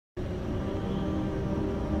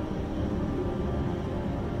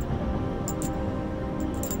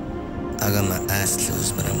I got my eyes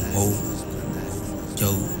closed, but I'm woke.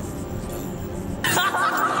 Yo.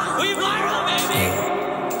 We viral, baby.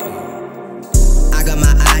 I got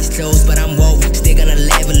my eyes closed, but I'm woke. Still gonna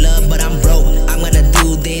level up, but I'm broke. I'm gonna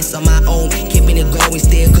do this on my own, keeping it going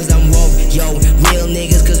still, cause I'm woke. Yo, real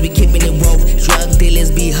niggas, cause we keeping it woke. Drug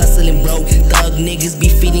dealers be hustling broke. Thug niggas be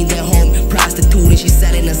feeding their home. Prostitute and she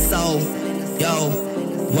selling her soul. Yo,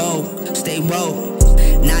 whoa, stay woke.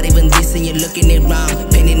 Not even this and you're looking it wrong.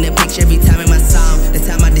 Painting the picture every time in my song. The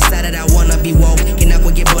time I decided I wanna be woke.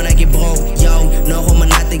 Kinakuha get born, I get broke. Yo, no homo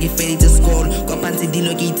nata get ready to school. Kwa pansi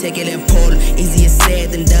dilo ki take it and pull. Easier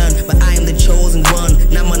said than done, but I am the chosen one.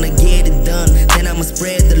 Now I'm gonna get it done, then I'ma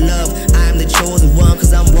spread the love. I am the chosen one,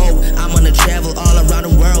 cause I'm woke. I'm gonna travel all around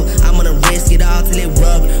the world. I'm gonna risk it all till it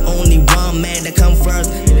rub. Only one man that come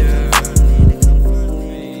first.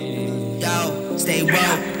 Yo, stay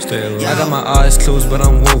woke. I got my eyes closed, but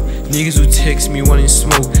I'm woke. Niggas who text me wanting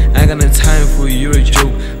smoke. I ain't got no time for you, you're a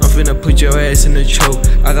joke. I'm finna put your ass in the choke.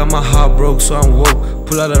 I got my heart broke, so I'm woke.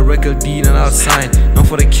 Pull out a record deed and I'll sign. I'm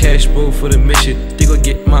for the cash, bro, for the mission. They gon'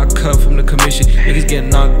 get my cut from the commission. Niggas get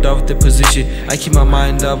knocked off the position. I keep my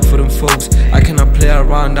mind up for them folks. I cannot play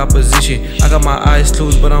around opposition. I got my eyes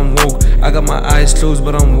closed, but I'm woke. I got my eyes closed,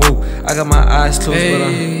 but I'm woke. I got my eyes closed, but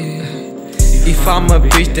I'm... If I'm a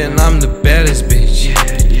bitch, then I'm the baddest bitch.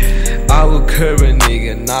 I was curving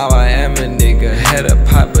nigga, now I am a nigga. Had her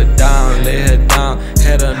pipe her down, lay her down,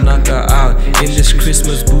 had her knock her out. In this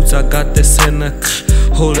Christmas boots, I got the center.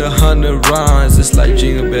 Hold 100 rounds, it's like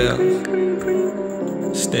jingle bells.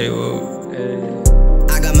 Stay woke.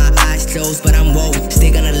 I got my eyes closed, but I'm woke.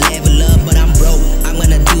 Still gonna level up, but I'm broke. I'm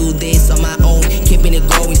gonna do this on my own, keeping it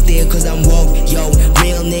going still, cause I'm woke. Yo,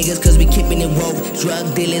 real niggas, cause we keeping it woke.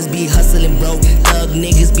 Drug dealers be hustling broke. Thug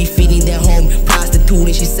niggas be feeding their home. Prostitute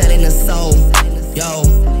and she selling her soul. Yo.